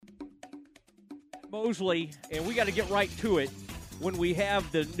Mosley, and we got to get right to it when we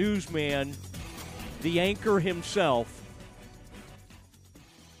have the newsman, the anchor himself.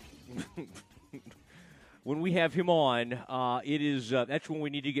 When we have him on, it is that's when we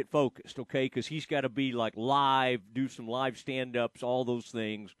need to get focused, okay? Because he's got to be like live, do some live stand-ups, all those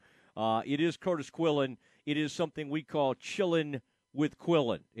things. It is Kurtis Quillen. It is something we call Chillin' with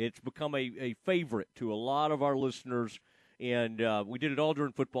Quillen. It's become a favorite to a lot of our listeners, and we did it all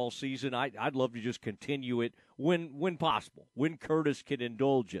during football season. I'd love to just continue it when possible, when Kurtis can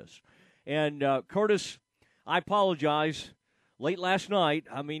indulge us. And Kurtis, I apologize. Late last night,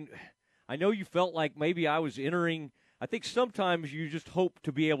 I know you felt like maybe I was entering. I think sometimes you just hope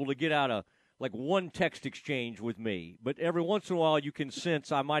to be able to get out a like one text exchange with me, but every once in a while you can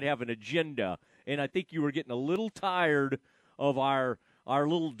sense I might have an agenda, and I think you were getting a little tired of our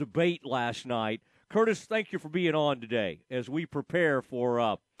little debate last night. Kurtis, thank you for being on today as we prepare for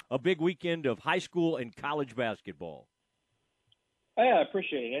a big weekend of high school and college basketball. Yeah, I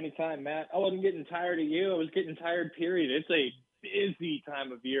appreciate it. Anytime, Matt. I wasn't getting tired of you. I was getting tired, period. It's a busy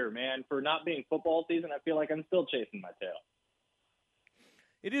time of year, man. For not being football season, I feel like I'm still chasing my tail.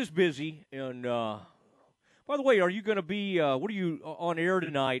 It is busy. And by the way, are you going to be what are you on air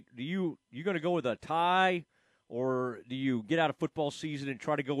tonight? You going to go with a tie, or do you get out of football season and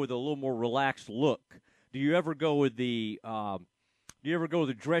try to go with a little more relaxed look? Do you ever go with the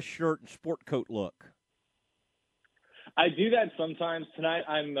dress shirt and sport coat look? I do that sometimes. Tonight,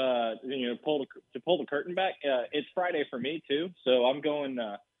 I'm to pull the curtain back. It's Friday for me too, so I'm going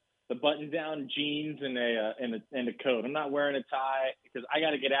the button-down jeans and a coat. I'm not wearing a tie because I got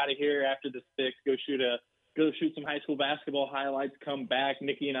to get out of here after the six. Go shoot some high school basketball highlights. Come back.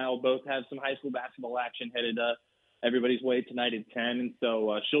 Nikki and I will both have some high school basketball action headed everybody's way tonight at 10, and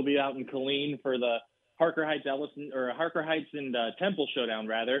so she'll be out in Killeen for the Harker Heights and Temple showdown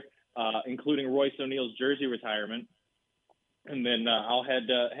rather, including Royce O'Neal's jersey retirement. And then I'll head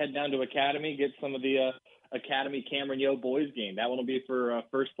down to Academy, get some of the Academy Cameron Yo boys game. That one will be for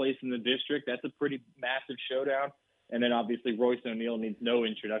first place in the district. That's a pretty massive showdown. And then obviously Royce O'Neal needs no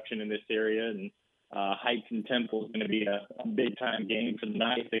introduction in this area. And Heights and Temple is going to be a big-time game for the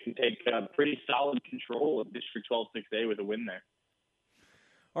night. They can take pretty solid control of District 12-6A with a win there.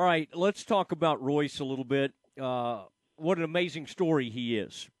 All right, let's talk about Royce a little bit. What an amazing story he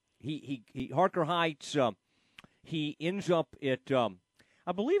is. He Harker Heights. He ends up at,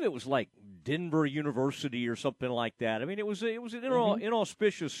 I believe it was like Denver University or something like that. I mean, it was an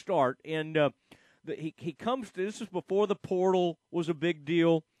inauspicious start, and he comes to, this is before the portal was a big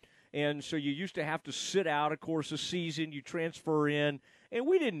deal, and so you used to have to sit out, of course, a season. You transfer in, and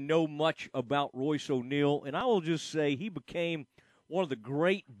we didn't know much about Royce O'Neal, and I will just say he became one of the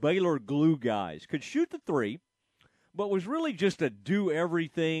great Baylor glue guys. Could shoot the three, but was really just a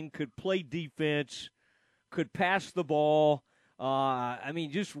do-everything, could play defense, could pass the ball,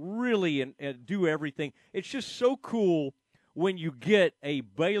 just really and do everything. It's just so cool when you get a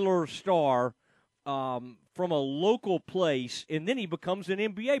Baylor star from a local place, and then he becomes an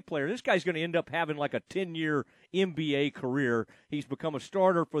NBA player. This guy's going to end up having like a 10-year NBA career. He's become a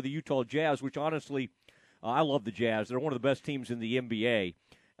starter for the Utah Jazz, which honestly, I love the Jazz. They're one of the best teams in the NBA.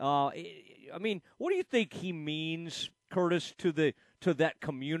 What do you think he means, Kurtis, to that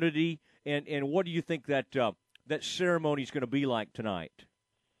community? And what do you think that ceremony is going to be like tonight?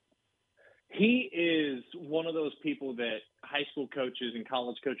 He is one of those people that high school coaches and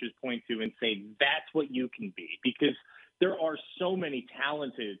college coaches point to and say, that's what you can be. Because there are so many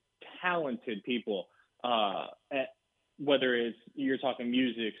talented people, whether it's you're talking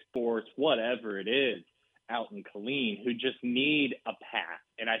music, sports, whatever it is, out in Killeen, who just need a path.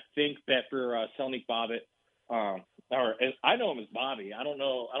 And I think that for Selnick Bobbitt, or I know him as Bobby. I don't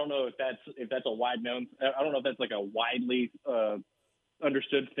know if that's a wide known. I don't know if that's like a widely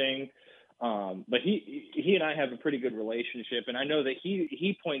understood thing. But he and I have a pretty good relationship, and I know that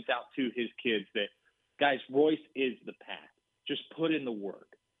he points out to his kids that, guys, Royce is the path. Just put in the work,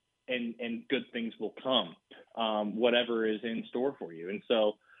 and good things will come. Whatever is in store for you, and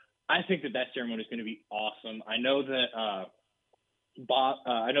so I think that ceremony is going to be awesome. I know that.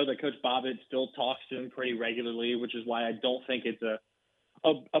 I know that Coach Bobbitt still talks to him pretty regularly, which is why I don't think it's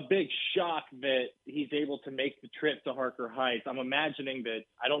a big shock that he's able to make the trip to Harker Heights. I'm imagining that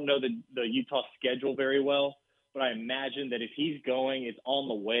I don't know the Utah schedule very well, but I imagine that if he's going, it's on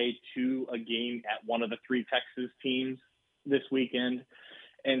the way to a game at one of the three Texas teams this weekend.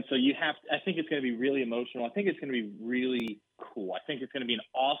 And so I think it's going to be really emotional. I think it's going to be really cool. I think it's going to be an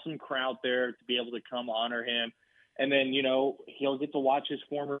awesome crowd there to be able to come honor him. And then, he'll get to watch his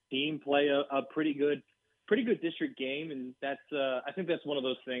former team play a pretty good district game. And that's I think that's one of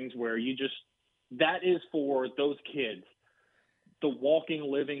those things where you that is for those kids, the walking,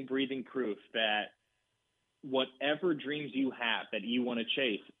 living, breathing proof that whatever dreams you have that you want to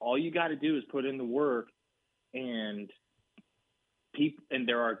chase, all you got to do is put in the work, and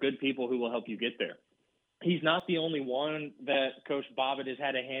there are good people who will help you get there. He's not the only one that Coach Bobbitt has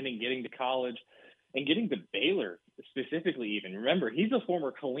had a hand in getting to college and getting to Baylor specifically even. Remember, he's a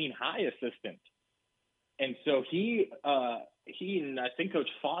former Killeen High assistant. And so he and I think Coach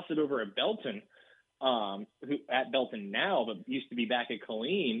Fawcett over at Belton, who at Belton now, but used to be back at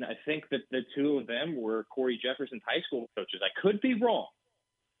Killeen, I think that the two of them were Corey Jefferson's high school coaches. I could be wrong,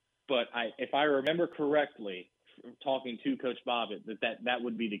 but if I remember correctly, talking to Coach Bobbitt, that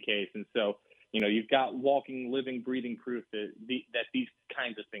would be the case. And so, you've got walking, living, breathing proof that these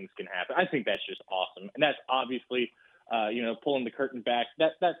kinds of things can happen. I think that's just awesome. And that's obviously, pulling the curtain back.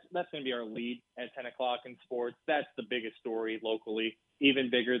 That's going to be our lead at 10 o'clock in sports. That's the biggest story locally, even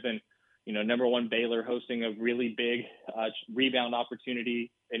bigger than, number one Baylor hosting a really big rebound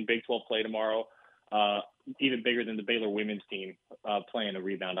opportunity in Big 12 play tomorrow. Even bigger than the Baylor women's team playing a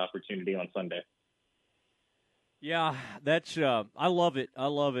rebound opportunity on Sunday. Yeah, that's I love it. I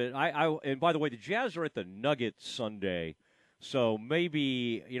love it. And by the way, the Jazz are at the Nuggets Sunday, so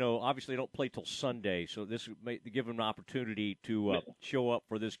maybe obviously they don't play till Sunday, so this may give them an opportunity to show up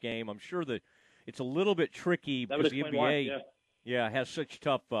for this game. I'm sure that it's a little bit tricky because the NBA, has such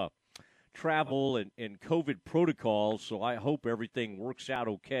tough travel and COVID protocols. So I hope everything works out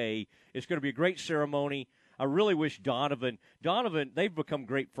okay. It's going to be a great ceremony. I really wish Donovan, they've become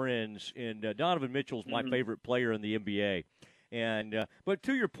great friends, and Donovan Mitchell's my favorite player in the NBA. And but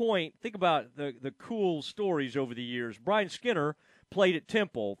to your point, think about the cool stories over the years. Brian Skinner played at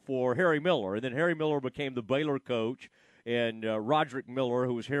Temple for Harry Miller, and then Harry Miller became the Baylor coach, and Roderick Miller,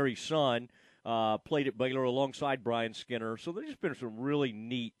 who was Harry's son, played at Baylor alongside Brian Skinner. So there's just been some really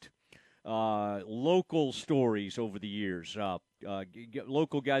neat local stories over the years.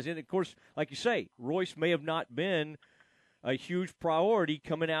 Local guys, and of course, like you say, Royce may have not been a huge priority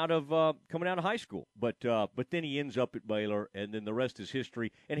coming out of high school, but then he ends up at Baylor, and then the rest is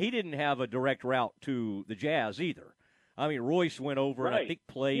history. And he didn't have a direct route to the Jazz either. I mean, Royce went over and I think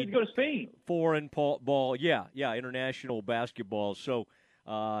played he had to go to Spain. Foreign ball, international basketball. So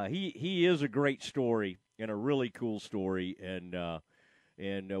he is a great story and a really cool story, and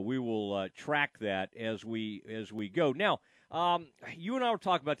we will track that as we go. Now, you and I were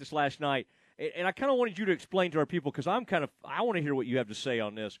talking about this last night, and I kind of wanted you to explain to our people, because I want to hear what you have to say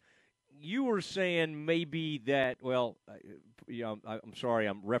on this. You were saying maybe that, I'm sorry,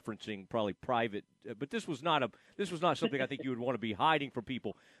 I'm referencing probably private, but this was not something I think you would want to be hiding from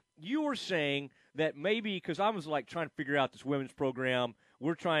people. You were saying that maybe, because I was like trying to figure out this women's program,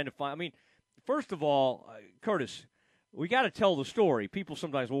 we're trying to find. I mean, first of all, Kurtis, we got to tell the story. People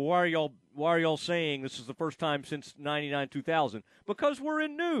sometimes, why are y'all saying this is the first time since 99, 2000? Because we're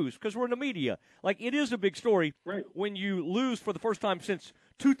in news, because we're in the media. Like, it is a big story when you lose for the first time since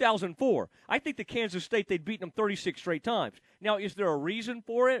 2004. I think the Kansas State, they'd beaten them 36 straight times. Now, is there a reason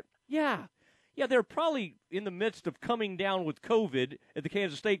for it? Yeah, they're probably in the midst of coming down with COVID at the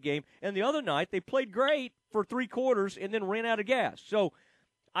Kansas State game. And the other night, they played great for 3 quarters and then ran out of gas. So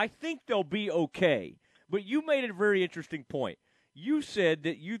I think they'll be okay. But you made a very interesting point. You said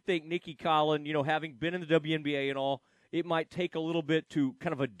that you think Nikki Collin, having been in the WNBA and all, it might take a little bit to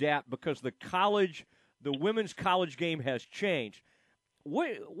kind of adapt because the women's college game has changed. What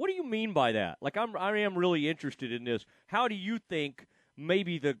do you mean by that? Like, I am really interested in this. How do you think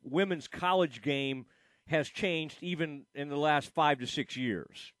maybe the women's college game has changed even in the last 5 to 6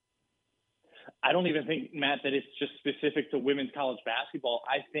 years? I don't even think, Matt, that it's just specific to women's college basketball.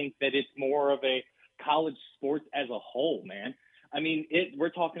 I think that it's more of a college sports as a whole, man. I mean,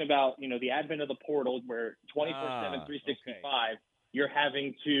 we're talking about, the advent of the portal where 24/7, 365, you're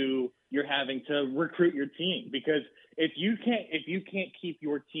having to recruit your team, because if you can't keep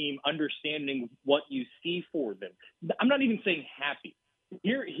your team understanding what you see for them, I'm not even saying happy.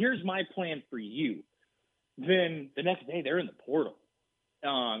 Here's my plan for you. Then the next day they're in the portal.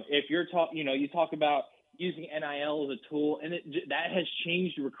 If you're you talk about using NIL as a tool, and that has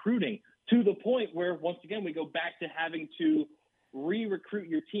changed recruiting to the point where, once again, we go back to having to re-recruit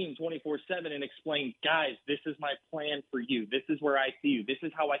your team 24/7 and explain, guys, this is my plan for you. This is where I see you. This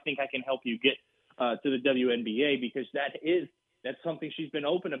is how I think I can help you get to the WNBA, because that's something she's been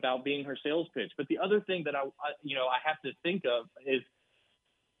open about, being her sales pitch. But the other thing that I have to think of is,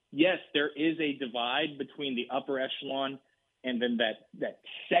 yes, there is a divide between the upper echelon and then that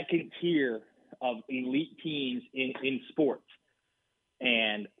second tier of elite teams in sports.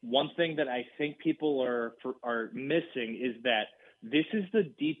 And one thing that I think people are missing is that this is the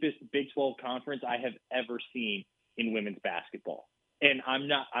deepest Big 12 conference I have ever seen in women's basketball. And I'm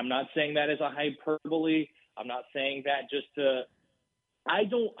not saying that as a hyperbole. I'm not saying that just to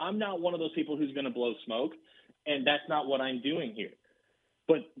I'm not one of those people who's going to blow smoke, and that's not what I'm doing here.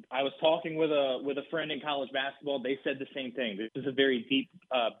 But I was talking with a friend in college basketball. They said the same thing. This is a very deep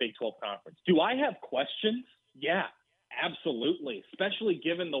Big 12 conference. Do I have questions? Yeah, absolutely, especially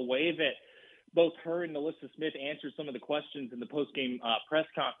given the way that both her and Melissa Smith answered some of the questions in the post-game press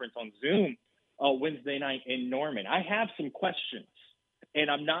conference on Zoom Wednesday night in Norman. I have some questions, and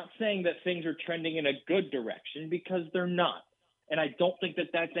I'm not saying that things are trending in a good direction because they're not. And I don't think that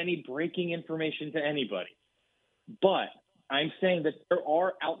that's any breaking information to anybody. But I'm saying that there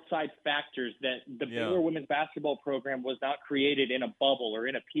are outside factors that the Baylor women's basketball program was not created in a bubble or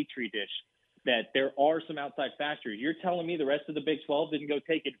in a petri dish, that there are some outside factors. You're telling me the rest of the Big 12 didn't go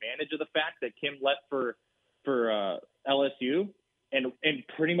take advantage of the fact that Kim left for LSU and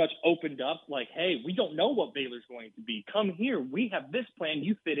pretty much opened up like, hey, we don't know what Baylor's going to be. Come here. We have this plan.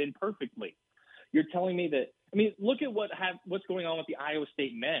 You fit in perfectly. You're telling me that – I mean, look at what's going on with the Iowa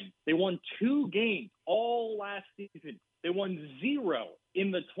State men. They won 2 games all last season. They won 0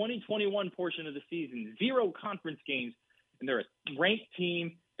 in the 2021 portion of the season, 0 conference games, and they're a ranked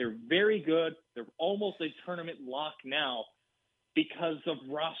team. They're very good. They're almost a tournament lock now because of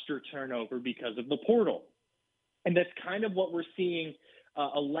roster turnover, because of the portal. And that's kind of what we're seeing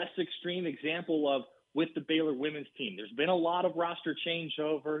a less extreme example of with the Baylor women's team. There's been a lot of roster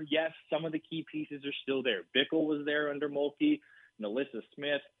changeover. Yes, some of the key pieces are still there. Bickle was there under Mulkey. Melissa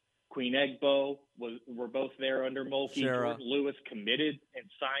Smith, Queen Egbo were both there under Mulkey. Jordan Lewis committed and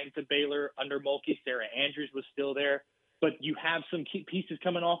signed to Baylor under Mulkey. Sarah Andrews was still there. But you have some key pieces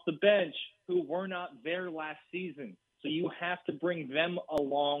coming off the bench who were not there last season. So you have to bring them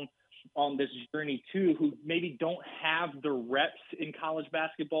along on this journey too, who maybe don't have the reps in college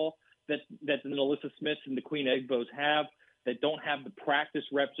basketball that the Melissa Smiths and the Queen Egbos have, that don't have the practice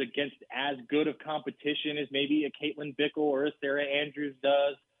reps against as good of competition as maybe a Caitlin Bickle or a Sarah Andrews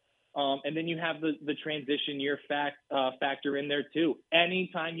does. And then you have the transition year factor in there too.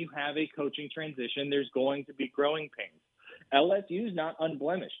 Anytime you have a coaching transition, there's going to be growing pains. LSU is not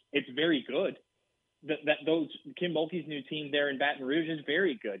unblemished. It's very good. Those Kim Mulkey's new team there in Baton Rouge is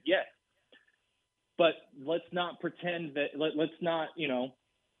very good, yes. But let's not pretend that let's not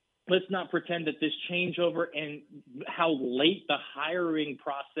pretend that this changeover and how late the hiring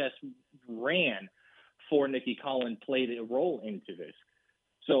process ran for Nikki Collin played a role into this.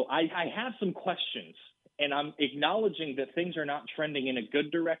 So I have some questions, and I'm acknowledging that things are not trending in a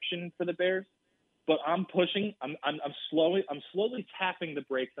good direction for the Bears. But I'm pushing. I'm slowly tapping the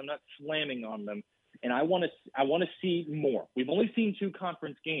brakes. I'm not slamming on them, and I want to see more. We've only seen 2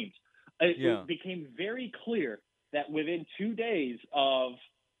 conference games. It became very clear that within 2 days of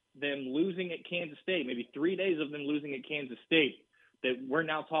them losing at Kansas State, maybe 3 days of them losing at Kansas State, that we're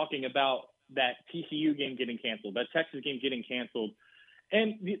now talking about that TCU game getting canceled, that Texas game getting canceled.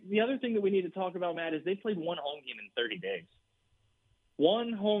 And the other thing that we need to talk about, Matt, is they played 1 home game in 30 days.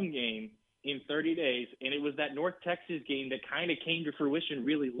 1 home game in 30 days, and it was that North Texas game that kind of came to fruition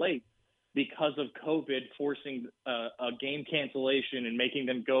really late because of COVID forcing a game cancellation and making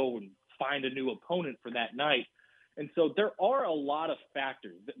them go and find a new opponent for that night. And so there are a lot of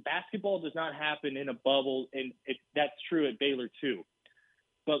factors. Basketball does not happen in a bubble, and that's true at Baylor too.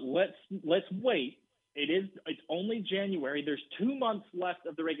 But let's wait. It's only January. There's 2 months left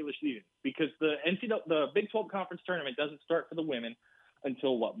of the regular season because the Big 12 Conference Tournament doesn't start for the women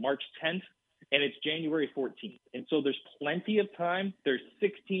until March 10th, and it's January 14th. And so there's plenty of time. There's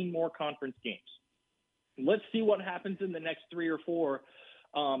 16 more conference games. Let's see what happens in the next 3 or 4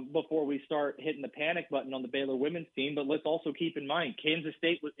 before we start hitting the panic button on the Baylor women's team. But let's also keep in mind, Kansas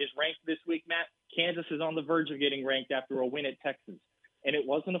State is ranked this week, Matt. Kansas is on the verge of getting ranked after a win at Texas. And it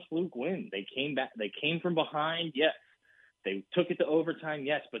wasn't a fluke win. They came back. They came from behind, yes. They took it to overtime,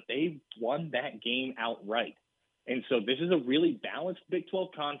 yes, but they won that game outright. And so this is a really balanced Big 12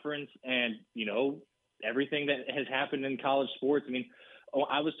 conference, and, everything that has happened in college sports. I mean,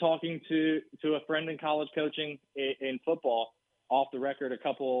 I was talking to a friend in college coaching in football off the record a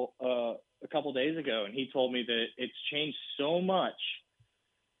couple days ago, and he told me that it's changed so much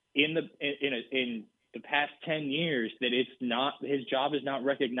in the past 10 years that it's not, his job is not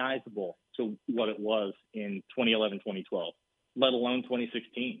recognizable to what it was in 2011, 2012, let alone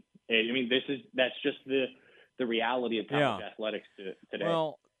 2016. I mean, that's just the reality of college athletics today.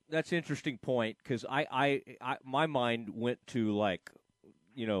 Well, that's an interesting point because my mind went to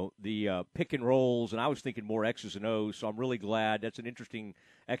the pick and rolls, and I was thinking more X's and O's. So I'm really glad. That's an interesting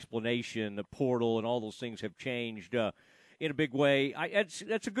explanation. The portal and all those things have changed. in a big way.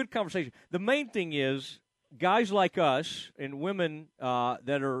 That's a good conversation. The main thing is guys like us and women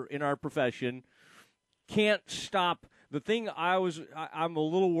that are in our profession can't stop. The thing I'm a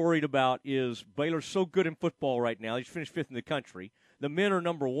little worried about is Baylor's so good in football right now. He's finished 5th in the country. The men are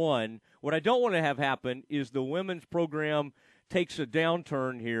number 1. What I don't want to have happen is the women's program takes a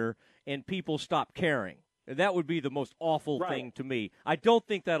downturn here and people stop caring. That would be the most awful thing to me. I don't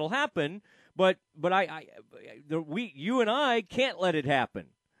think that'll happen, but you and I can't let it happen.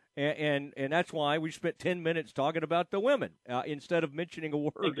 And that's why we spent 10 minutes talking about the women instead of mentioning a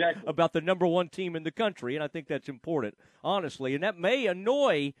word about the number 1 team in the country. And I think that's important, honestly. And that may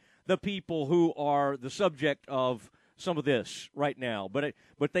annoy the people who are the subject of some of this right now. But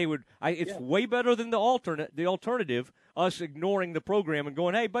they would. It's way better than the alternative, us ignoring the program and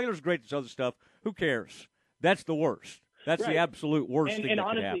going, hey, Baylor's great at this other stuff. Who cares? That's the worst. That's the absolute worst thing that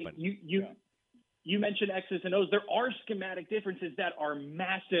honestly, could happen. You mentioned X's and O's. There are schematic differences that are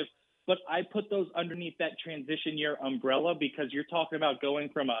massive, but I put those underneath that transition year umbrella because you're talking about going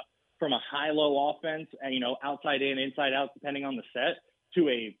from a high-low offense, outside in, inside out, depending on the set, to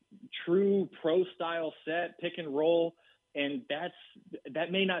a true pro-style set, pick and roll. And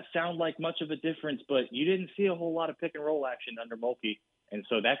that may not sound like much of a difference, but you didn't see a whole lot of pick and roll action under Mulkey, and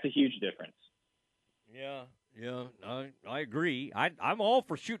so that's a huge difference. Yeah, I agree. I'm all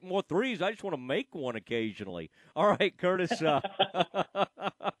for shooting more threes. I just want to make one occasionally. All right, Kurtis.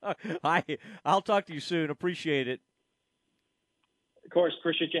 I'll talk to you soon. Appreciate it. Of course.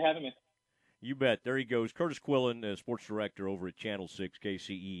 Appreciate you having me. You bet. There he goes. Kurtis Quillen, sports director over at Channel 6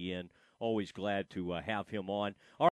 KCEN. Always glad to have him on. All right.